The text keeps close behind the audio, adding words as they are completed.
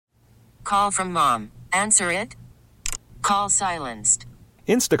Call from mom. Answer it. Call silenced.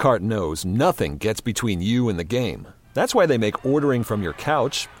 Instacart knows nothing gets between you and the game. That's why they make ordering from your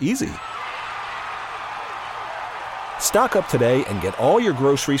couch easy. Stock up today and get all your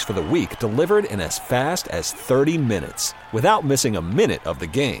groceries for the week delivered in as fast as 30 minutes without missing a minute of the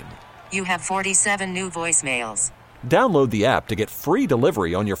game. You have 47 new voicemails. Download the app to get free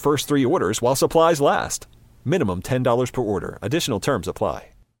delivery on your first 3 orders while supplies last. Minimum $10 per order. Additional terms apply.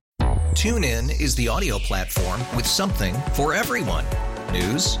 TuneIn is the audio platform with something for everyone.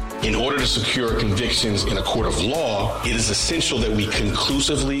 News. In order to secure convictions in a court of law, it is essential that we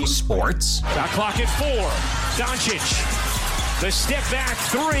conclusively. Sports. Got clock at 4. Doncic. The step back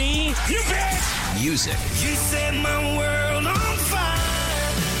 3. You bet. Music. You set my world on fire.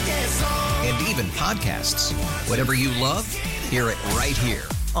 Yes, and even podcasts. Whatever you love, hear it right here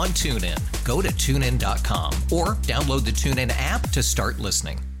on TuneIn. Go to TuneIn.com or download the TuneIn app to start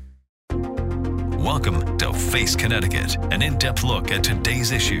listening. Welcome to Face Connecticut, an in-depth look at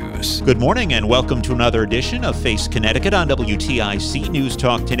today's issues. Good morning and welcome to another edition of Face Connecticut on WTIC News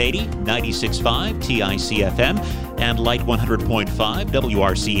Talk 1080, 96.5 TIC FM, and Light 100.5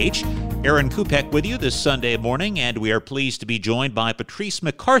 WRCH. Aaron Kupek with you this Sunday morning, and we are pleased to be joined by Patrice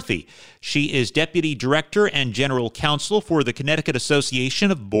McCarthy. She is Deputy Director and General Counsel for the Connecticut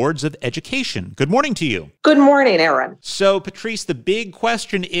Association of Boards of Education. Good morning to you. Good morning, Aaron. So, Patrice, the big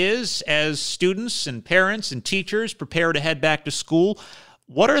question is, as students and parents and teachers prepare to head back to school,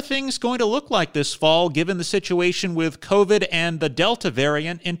 what are things going to look like this fall, given the situation with COVID and the Delta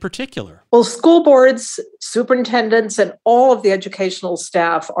variant in particular? Well, school boards, superintendents, and all of the educational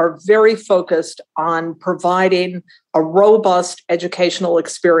staff are very focused on providing a robust educational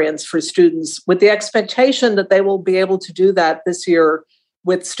experience for students, with the expectation that they will be able to do that this year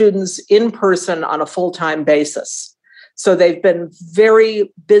with students in person on a full-time basis. So they've been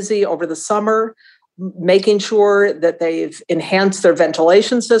very busy over the summer, making sure that they've enhanced their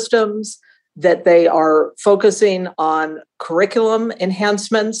ventilation systems, that they are focusing on curriculum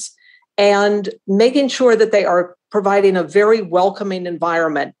enhancements, and making sure that they are providing a very welcoming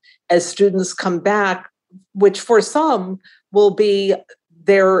environment as students come back, which for some will be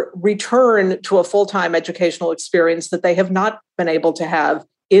their return to a full-time educational experience that they have not been able to have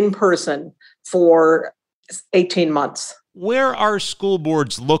in person for 18 months. Where are school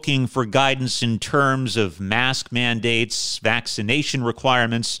boards looking for guidance in terms of mask mandates, vaccination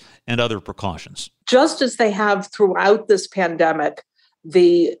requirements, and other precautions? Just as they have throughout this pandemic,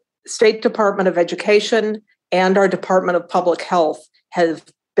 the State Department of Education and our Department of Public Health have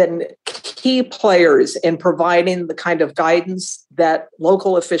been key players in providing the kind of guidance that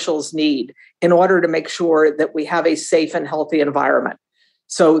local officials need in order to make sure that we have a safe and healthy environment.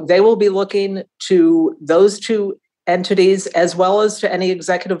 So they will be looking to those two entities as well as to any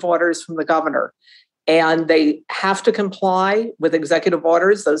executive orders from the governor. And they have to comply with executive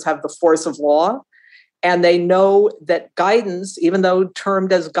orders. Those have the force of law. And they know that guidance, even though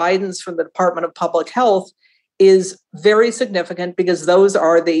termed as guidance from the Department of Public Health, is very significant because those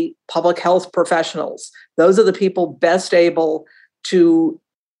are the public health professionals. Those are the people best able to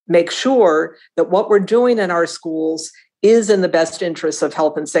make sure that what we're doing in our schools is in the best interests of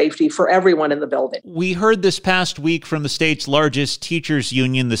health and safety for everyone in the building. We heard this past week from the state's largest teachers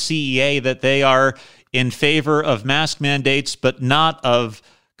union, the CEA, that they are in favor of mask mandates, but not of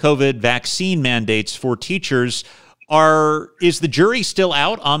COVID vaccine mandates for teachers. Is the jury still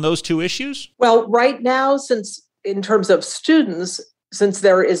out on those two issues? Well, right now, since in terms of students, since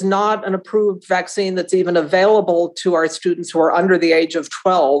there is not an approved vaccine that's even available to our students who are under the age of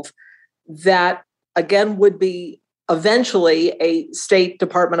 12, that again would be eventually a State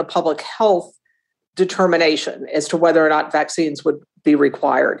Department of Public Health determination as to whether or not vaccines would be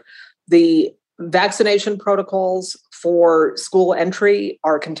required. The vaccination protocols for school entry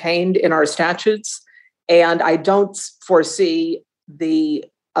are contained in our statutes, and I don't foresee a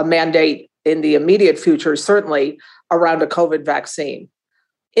mandate in the immediate future, certainly around a COVID vaccine.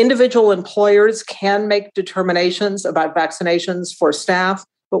 Individual employers can make determinations about vaccinations for staff,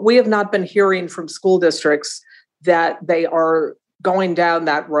 but we have not been hearing from school districts that they are going down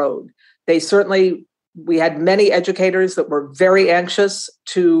that road. We had many educators that were very anxious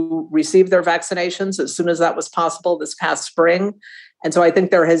to receive their vaccinations as soon as that was possible this past spring. And so I think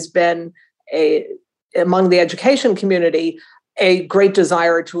there has been among the education community, a great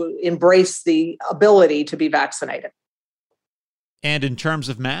desire to embrace the ability to be vaccinated. And in terms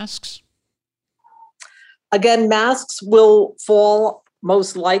of masks? Again, masks will fall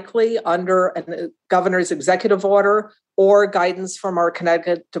most likely under a governor's executive order or guidance from our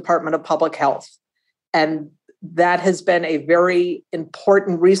Connecticut Department of Public Health. And that has been a very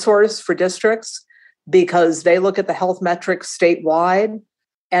important resource for districts because they look at the health metrics statewide.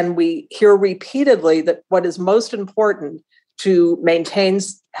 And we hear repeatedly that what is most important to maintain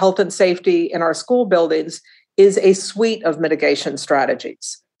health and safety in our school buildings is a suite of mitigation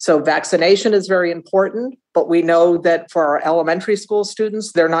strategies. So vaccination is very important, but we know that for our elementary school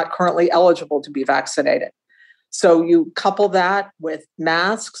students, they're not currently eligible to be vaccinated. So you couple that with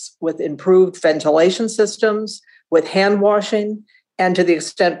masks, with improved ventilation systems, with hand washing, and to the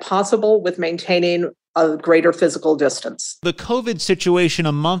extent possible, with maintaining a greater physical distance. The COVID situation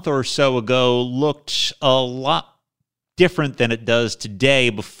a month or so ago looked a lot different than it does today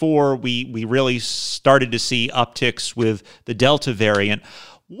before we really started to see upticks with the Delta variant.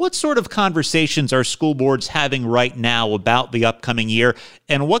 What sort of conversations are school boards having right now about the upcoming year,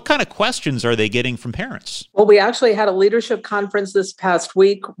 and what kind of questions are they getting from parents? Well, we actually had a leadership conference this past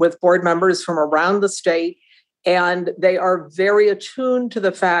week with board members from around the state, and they are very attuned to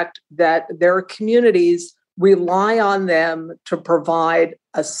the fact that their communities rely on them to provide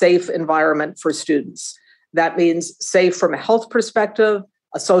a safe environment for students. That means safe from a health perspective,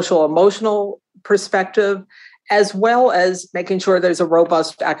 a social emotional perspective, as well as making sure there's a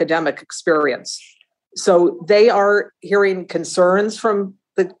robust academic experience. So they are hearing concerns from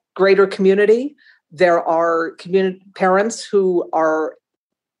the greater community. There are parents who are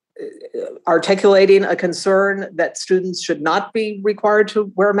articulating a concern that students should not be required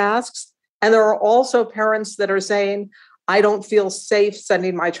to wear masks. And there are also parents that are saying, I don't feel safe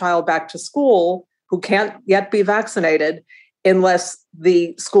sending my child back to school who can't yet be vaccinated unless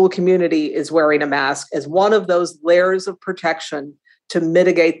the school community is wearing a mask as one of those layers of protection to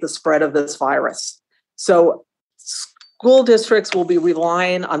mitigate the spread of this virus. So school districts will be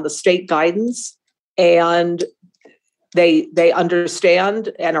relying on the state guidance, and they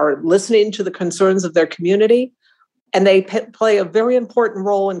understand and are listening to the concerns of their community. And they play a very important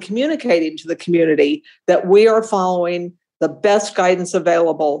role in communicating to the community that we are following the best guidance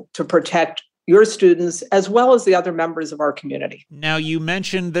available to protect your students, as well as the other members of our community. Now, you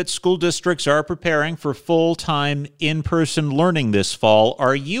mentioned that school districts are preparing for full-time in-person learning this fall.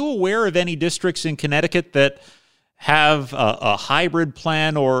 Are you aware of any districts in Connecticut that have a hybrid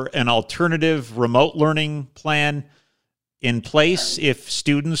plan or an alternative remote learning plan in place if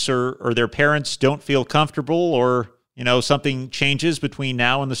students or their parents don't feel comfortable, or something changes between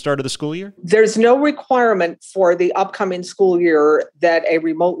now and the start of the school year? There's no requirement for the upcoming school year that a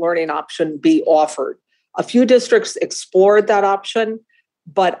remote learning option be offered. A few districts explored that option,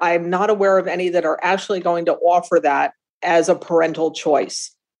 but I'm not aware of any that are actually going to offer that as a parental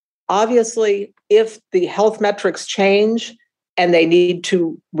choice. Obviously, if the health metrics change and they need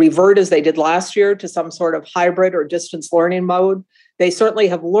to revert, as they did last year, to some sort of hybrid or distance learning mode, they certainly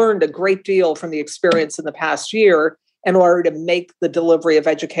have learned a great deal from the experience in the past year in order to make the delivery of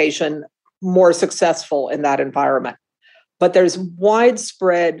education more successful in that environment. But there's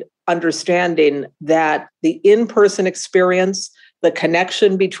widespread understanding that the in-person experience, the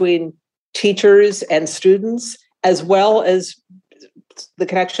connection between teachers and students, as well as the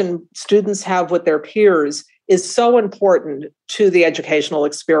connection students have with their peers, is so important to the educational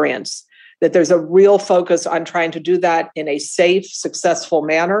experience that there's a real focus on trying to do that in a safe, successful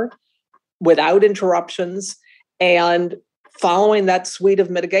manner without interruptions. And following that suite of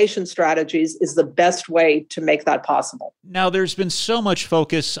mitigation strategies is the best way to make that possible. Now, there's been so much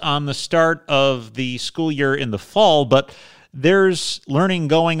focus on the start of the school year in the fall, but there's learning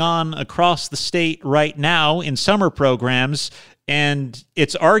going on across the state right now in summer programs, and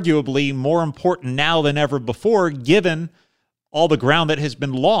it's arguably more important now than ever before, given all the ground that has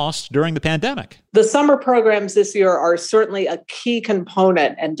been lost during the pandemic. The summer programs this year are certainly a key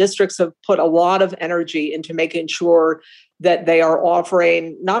component, and districts have put a lot of energy into making sure that they are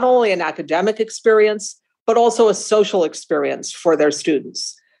offering not only an academic experience, but also a social experience for their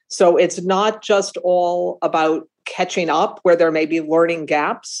students. So it's not just all about catching up where there may be learning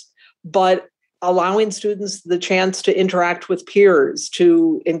gaps, but allowing students the chance to interact with peers,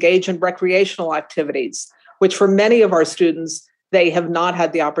 to engage in recreational activities, which for many of our students, they have not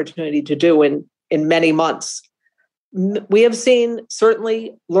had the opportunity to do in many months. We have seen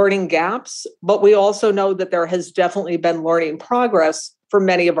certainly learning gaps, but we also know that there has definitely been learning progress for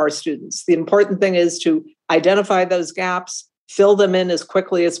many of our students. The important thing is to identify those gaps, fill them in as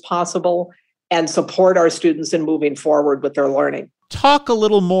quickly as possible, and support our students in moving forward with their learning. Talk a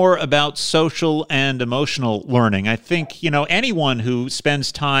little more about social and emotional learning. I think, anyone who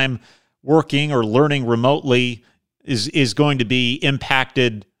spends time working or learning remotely is going to be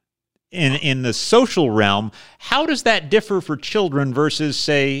impacted in the social realm. How does that differ for children versus,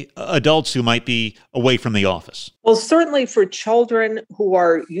 say, adults who might be away from the office? Well, certainly for children who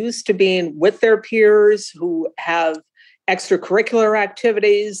are used to being with their peers, who have extracurricular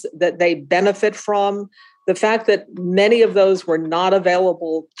activities that they benefit from, the fact that many of those were not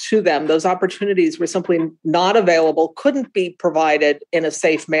available to them, those opportunities were simply not available, couldn't be provided in a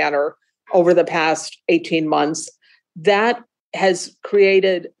safe manner over the past 18 months, that has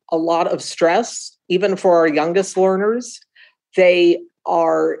created a lot of stress, even for our youngest learners. They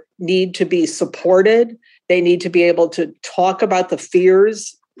need to be supported. They need to be able to talk about the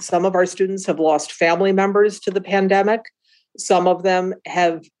fears. Some of our students have lost family members to the pandemic. Some of them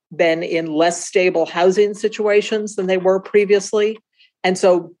have been in less stable housing situations than they were previously. And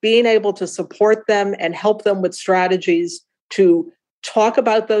so being able to support them and help them with strategies to talk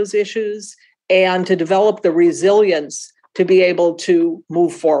about those issues and to develop the resilience to be able to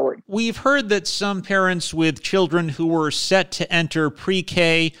move forward. We've heard that some parents with children who were set to enter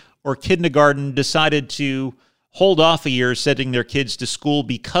pre-K or kindergarten decided to hold off a year sending their kids to school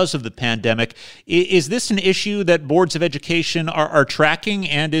because of the pandemic. Is this an issue that boards of education are tracking,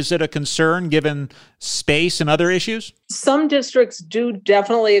 and is it a concern given space and other issues? Some districts do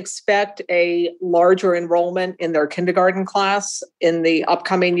definitely expect a larger enrollment in their kindergarten class in the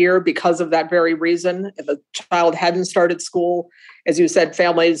upcoming year because of that very reason. If a child hadn't started school, as you said,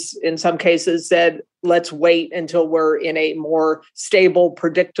 families in some cases said, let's wait until we're in a more stable,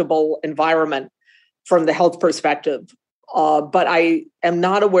 predictable environment from the health perspective. But I am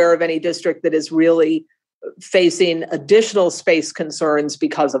not aware of any district that is really facing additional space concerns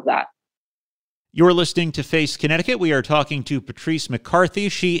because of that. You're listening to Face Connecticut. We are talking to Patrice McCarthy.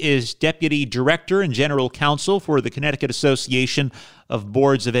 She is Deputy Director and General Counsel for the Connecticut Association of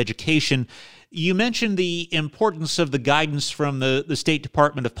Boards of Education. You mentioned the importance of the guidance from the State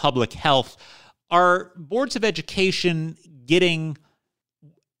Department of Public Health. Are boards of education getting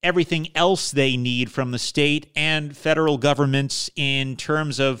everything else they need from the state and federal governments in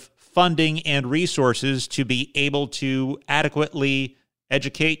terms of funding and resources to be able to adequately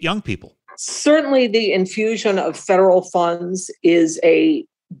educate young people? Certainly, the infusion of federal funds is a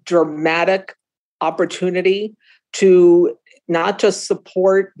dramatic opportunity to not just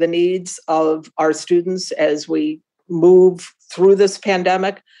support the needs of our students as we move through this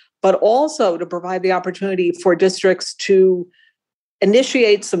pandemic, but also to provide the opportunity for districts to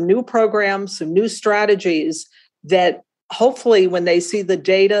initiate some new programs, some new strategies that hopefully when they see the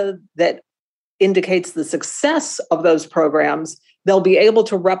data that indicates the success of those programs, they'll be able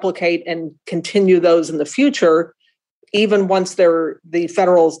to replicate and continue those in the future, even once the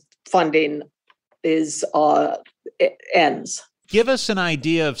federal funding ends. Give us an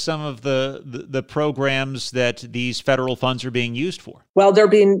idea of some of the programs that these federal funds are being used for. Well, they're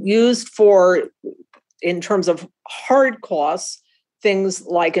being used for, in terms of hard costs, things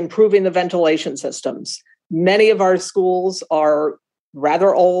like improving the ventilation systems. Many of our schools are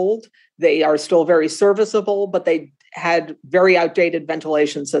rather old. They are still very serviceable, but they had very outdated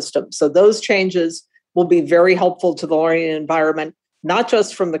ventilation systems. So those changes will be very helpful to the learning environment, not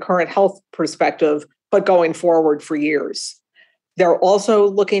just from the current health perspective, but going forward for years. They're also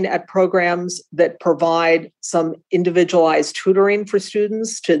looking at programs that provide some individualized tutoring for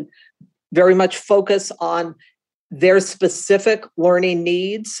students to very much focus on their specific learning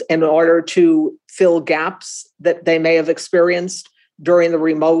needs in order to fill gaps that they may have experienced during the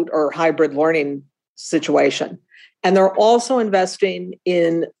remote or hybrid learning situation. And they're also investing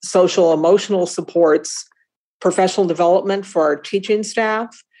in social emotional supports, professional development for our teaching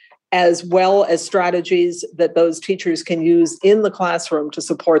staff, as well as strategies that those teachers can use in the classroom to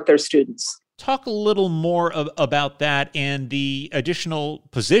support their students. Talk a little more about that and the additional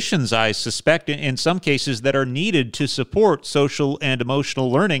positions, I suspect, in some cases that are needed to support social and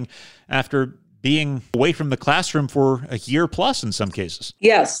emotional learning after being away from the classroom for a year plus in some cases.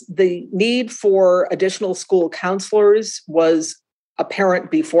 Yes, the need for additional school counselors was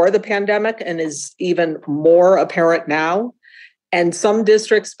apparent before the pandemic and is even more apparent now. And some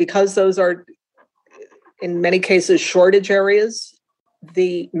districts, because those are in many cases shortage areas,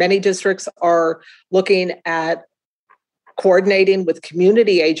 many districts are looking at coordinating with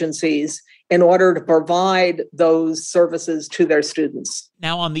community agencies in order to provide those services to their students.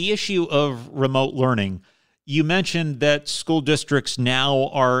 Now, on the issue of remote learning, you mentioned that school districts now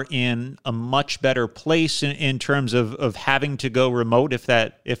are in a much better place in terms of having to go remote if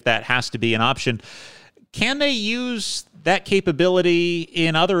that has to be an option. Can they use that capability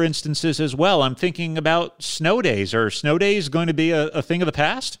in other instances as well? I'm thinking about snow days. Are snow days going to be a thing of the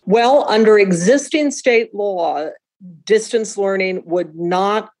past? Well, under existing state law, distance learning would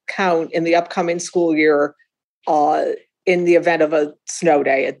not count in the upcoming school year in the event of a snow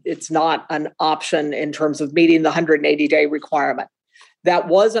day. It's not an option in terms of meeting the 180-day requirement. That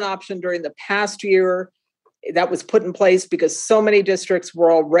was an option during the past year. That was put in place because so many districts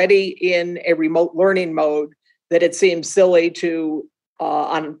were already in a remote learning mode that it seemed silly to,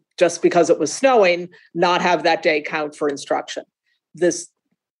 just because it was snowing, not have that day count for instruction. This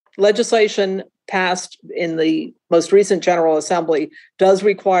legislation passed in the most recent General Assembly does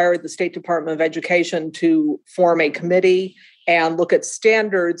require the State Department of Education to form a committee and look at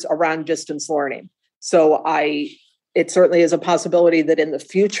standards around distance learning. So it certainly is a possibility that in the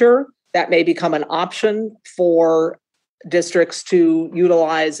future, that may become an option for districts to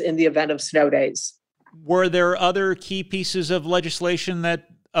utilize in the event of snow days. Were there other key pieces of legislation that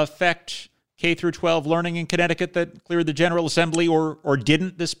affect K through 12 learning in Connecticut that cleared the General Assembly or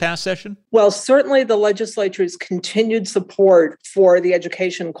didn't this past session? Well, certainly the legislature's continued support for the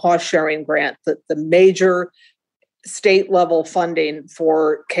education cost sharing grant, the major state level funding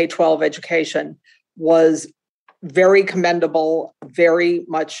for K-12 education was very commendable, very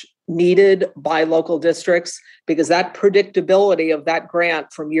much needed by local districts, because that predictability of that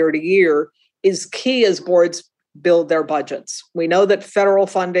grant from year to year is key as boards build their budgets. We know that federal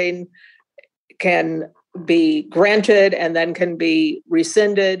funding can be granted and then can be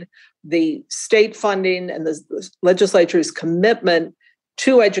rescinded. The state funding and the legislature's commitment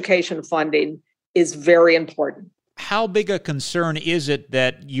to education funding is very important. How big a concern is it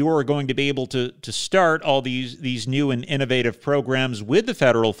that you're going to be able to start all these new and innovative programs with the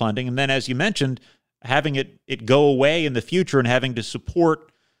federal funding, and then, as you mentioned, having it go away in the future and having to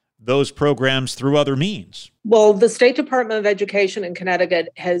support those programs through other means? Well, the State Department of Education in Connecticut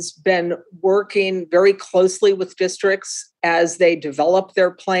has been working very closely with districts as they develop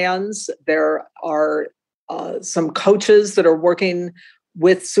their plans. There are some coaches that are working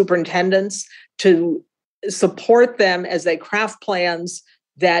with superintendents to support them as they craft plans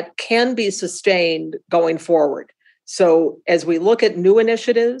that can be sustained going forward. So as we look at new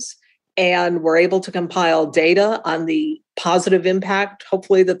initiatives and we're able to compile data on the positive impact,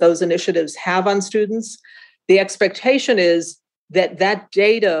 hopefully, that those initiatives have on students, the expectation is that that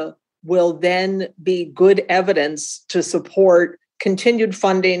data will then be good evidence to support continued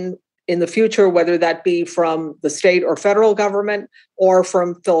funding in the future, whether that be from the state or federal government or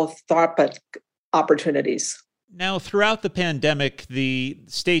from philanthropic opportunities. Now, throughout the pandemic, the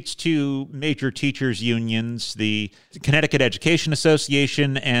state's two major teachers' unions, the Connecticut Education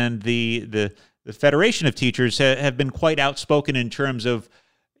Association and the Federation of Teachers, have been quite outspoken in terms of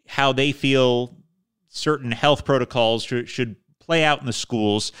how they feel certain health protocols should play out in the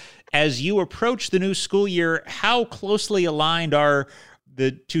schools. As you approach the new school year, how closely aligned are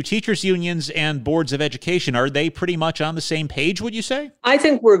the two teachers' unions and boards of education? Are they pretty much on the same page, would you say? I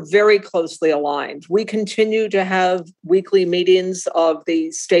think we're very closely aligned. We continue to have weekly meetings of the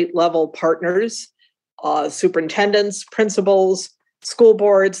state-level partners, superintendents, principals, school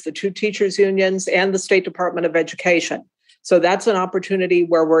boards, the two teachers' unions, and the State Department of Education. So that's an opportunity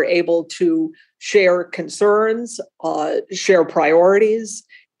where we're able to share concerns, share priorities,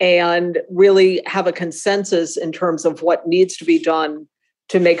 and really have a consensus in terms of what needs to be done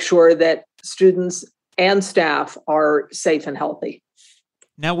to make sure that students and staff are safe and healthy.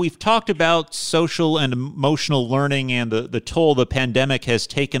 Now, we've talked about social and emotional learning and the toll the pandemic has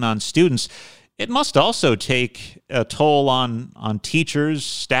taken on students. It must also take a toll on teachers,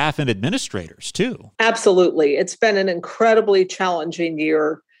 staff, and administrators, too. Absolutely. It's been an incredibly challenging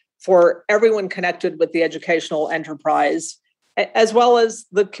year for everyone connected with the educational enterprise, as well as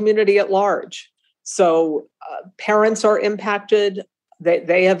the community at large. So parents are impacted.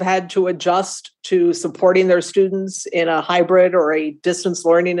 They have had to adjust to supporting their students in a hybrid or a distance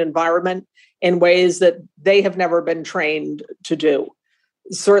learning environment in ways that they have never been trained to do.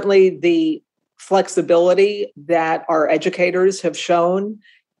 Certainly, the flexibility that our educators have shown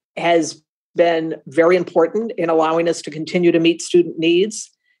has been very important in allowing us to continue to meet student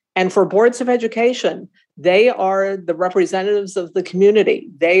needs. And for boards of education, they are the representatives of the community.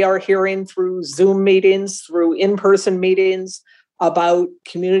 They are hearing through Zoom meetings, through in-person meetings about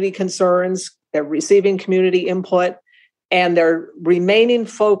community concerns. They're receiving community input, and they're remaining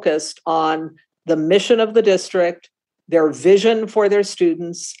focused on the mission of the district, their vision for their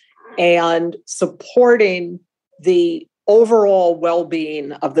students, and supporting the overall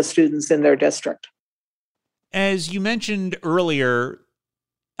well-being of the students in their district. As you mentioned earlier,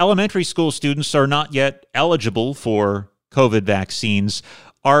 elementary school students are not yet eligible for COVID vaccines.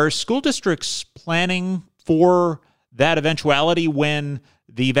 Are school districts planning for that eventuality when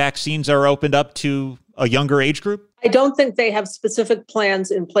the vaccines are opened up to a younger age group? I don't think they have specific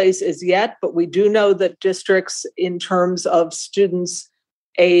plans in place as yet, but we do know that districts, in terms of students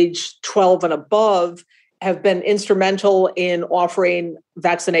age 12 and above, have been instrumental in offering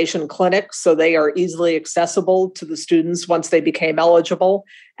vaccination clinics, so they are easily accessible to the students once they became eligible.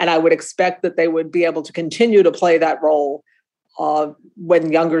 And I would expect that they would be able to continue to play that role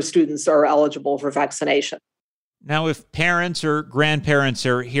when younger students are eligible for vaccination. Now, if parents or grandparents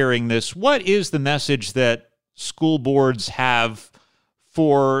are hearing this, what is the message that school boards have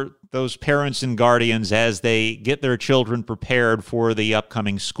for those parents and guardians as they get their children prepared for the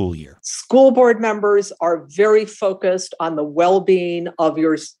upcoming school year? School board members are very focused on the well-being of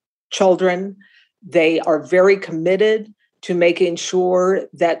your children. They are very committed to making sure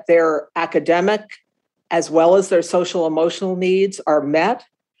that their academic as well as their social emotional needs are met,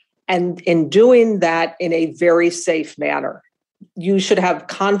 and in doing that in a very safe manner. You should have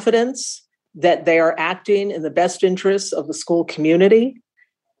confidence that they are acting in the best interests of the school community,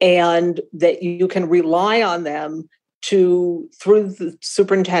 and that you can rely on them through the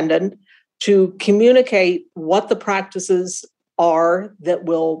superintendent, to communicate what the practices are that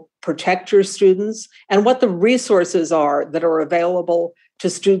will protect your students and what the resources are that are available to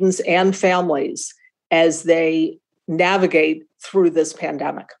students and families as they navigate through this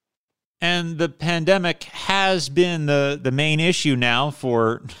pandemic. And the pandemic has been the main issue now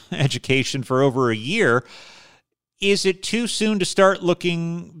for education for over a year. Is it too soon to start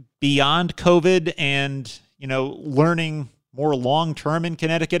looking beyond COVID and, learning more long-term in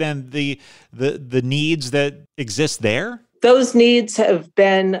Connecticut and the needs that exist there? Those needs have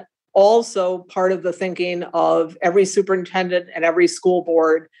been also part of the thinking of every superintendent and every school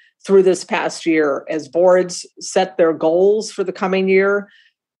board through this past year. As boards set their goals for the coming year,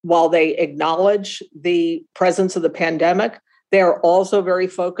 while they acknowledge the presence of the pandemic, they are also very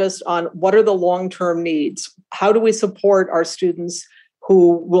focused on what are the long-term needs? How do we support our students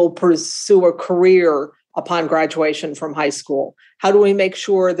who will pursue a career upon graduation from high school? How do we make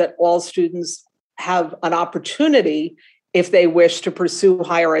sure that all students have an opportunity if they wish to pursue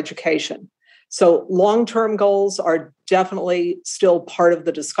higher education? So long-term goals are definitely still part of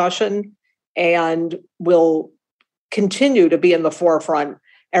the discussion and will continue to be in the forefront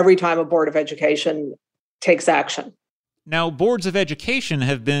every time a Board of Education takes action. Now, boards of education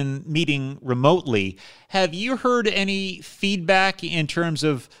have been meeting remotely. Have you heard any feedback in terms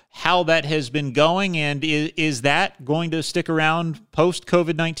of how that has been going, and is that going to stick around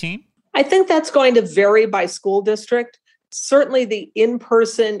post-COVID-19? I think that's going to vary by school district. Certainly the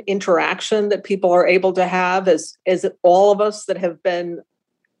in-person interaction that people are able to have, as all of us that have been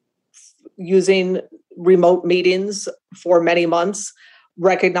using remote meetings for many months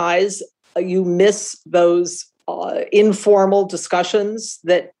recognize, you miss those informal discussions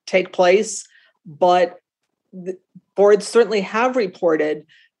that take place. But the boards certainly have reported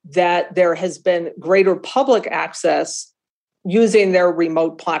that there has been greater public access using their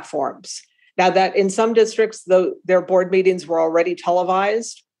remote platforms. Now, that in some districts, their board meetings were already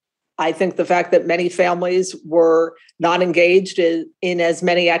televised. I think the fact that many families were not engaged in as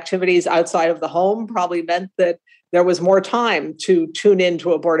many activities outside of the home probably meant that there was more time to tune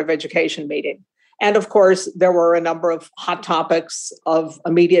into a Board of Education meeting. And of course, there were a number of hot topics of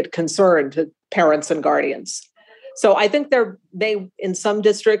immediate concern to parents and guardians. So I think there may, in some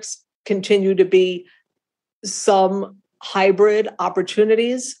districts, continue to be some hybrid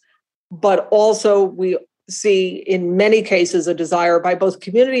opportunities, but also we see in many cases a desire by both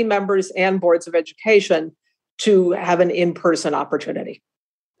community members and boards of education to have an in-person opportunity.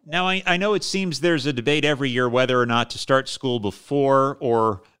 Now, I know it seems there's a debate every year whether or not to start school before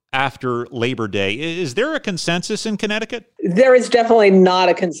or after Labor Day. Is there a consensus in Connecticut? There is definitely not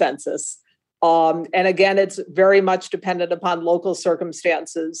a consensus. And again, it's very much dependent upon local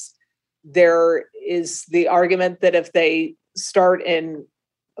circumstances. There is the argument that if they start in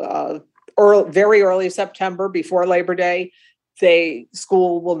very early September before Labor Day,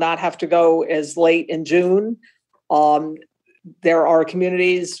 school will not have to go as late in June. There are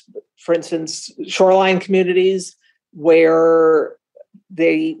communities, for instance, shoreline communities, where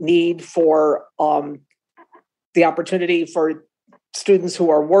the need for the opportunity for students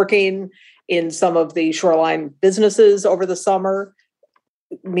who are working in some of the shoreline businesses over the summer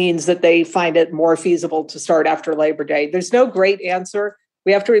means that they find it more feasible to start after Labor Day. There's no great answer.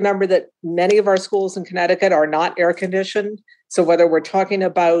 We have to remember that many of our schools in Connecticut are not air conditioned. So whether we're talking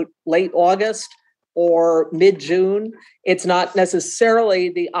about late August or mid-June, it's not necessarily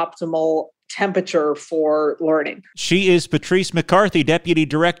the optimal temperature for learning. She is Patrice McCarthy, Deputy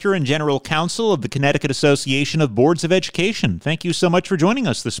Director and General Counsel of the Connecticut Association of Boards of Education. Thank you so much for joining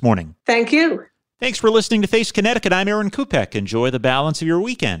us this morning. Thank you. Thanks for listening to Face Connecticut. I'm Aaron Kupek. Enjoy the balance of your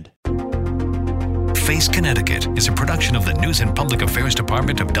weekend. Face Connecticut is a production of the News and Public Affairs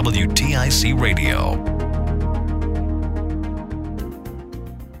Department of WTIC Radio.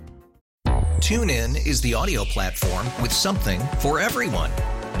 TuneIn is the audio platform with something for everyone.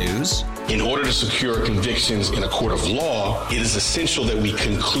 News. In order to secure convictions in a court of law, it is essential that we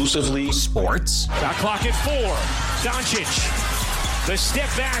conclusively. Sports. Shot clock at 4. Doncic. The step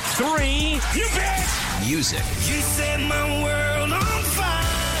back 3. You bet. Music. You set my world on fire.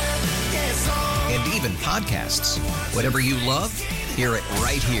 Yes, and even podcasts. Whatever you love, hear it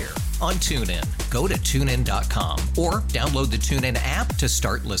right here on TuneIn. Go to TuneIn.com or download the TuneIn app to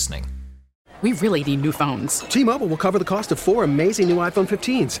start listening. We really need new phones. T-Mobile will cover the cost of 4 amazing new iPhone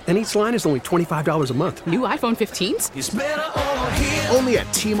 15s, and each line is only $25 a month. New iPhone 15s? it's better over here. Only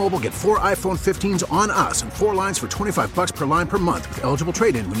at T-Mobile, get 4 iPhone 15s on us and 4 lines for $25 per line per month with eligible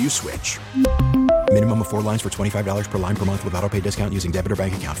trade-in when you switch. Minimum of 4 lines for $25 per line per month with autopay discount using debit or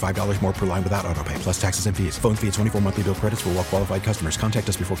bank account. $5 more per line without autopay, plus taxes and fees. Phone fee at 24 monthly bill credits for well-qualified customers. Contact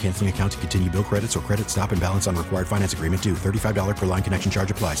us before canceling account to continue bill credits or credit stop and balance on required finance agreement due. $35 per line connection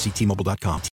charge applies. See T-Mobile.com.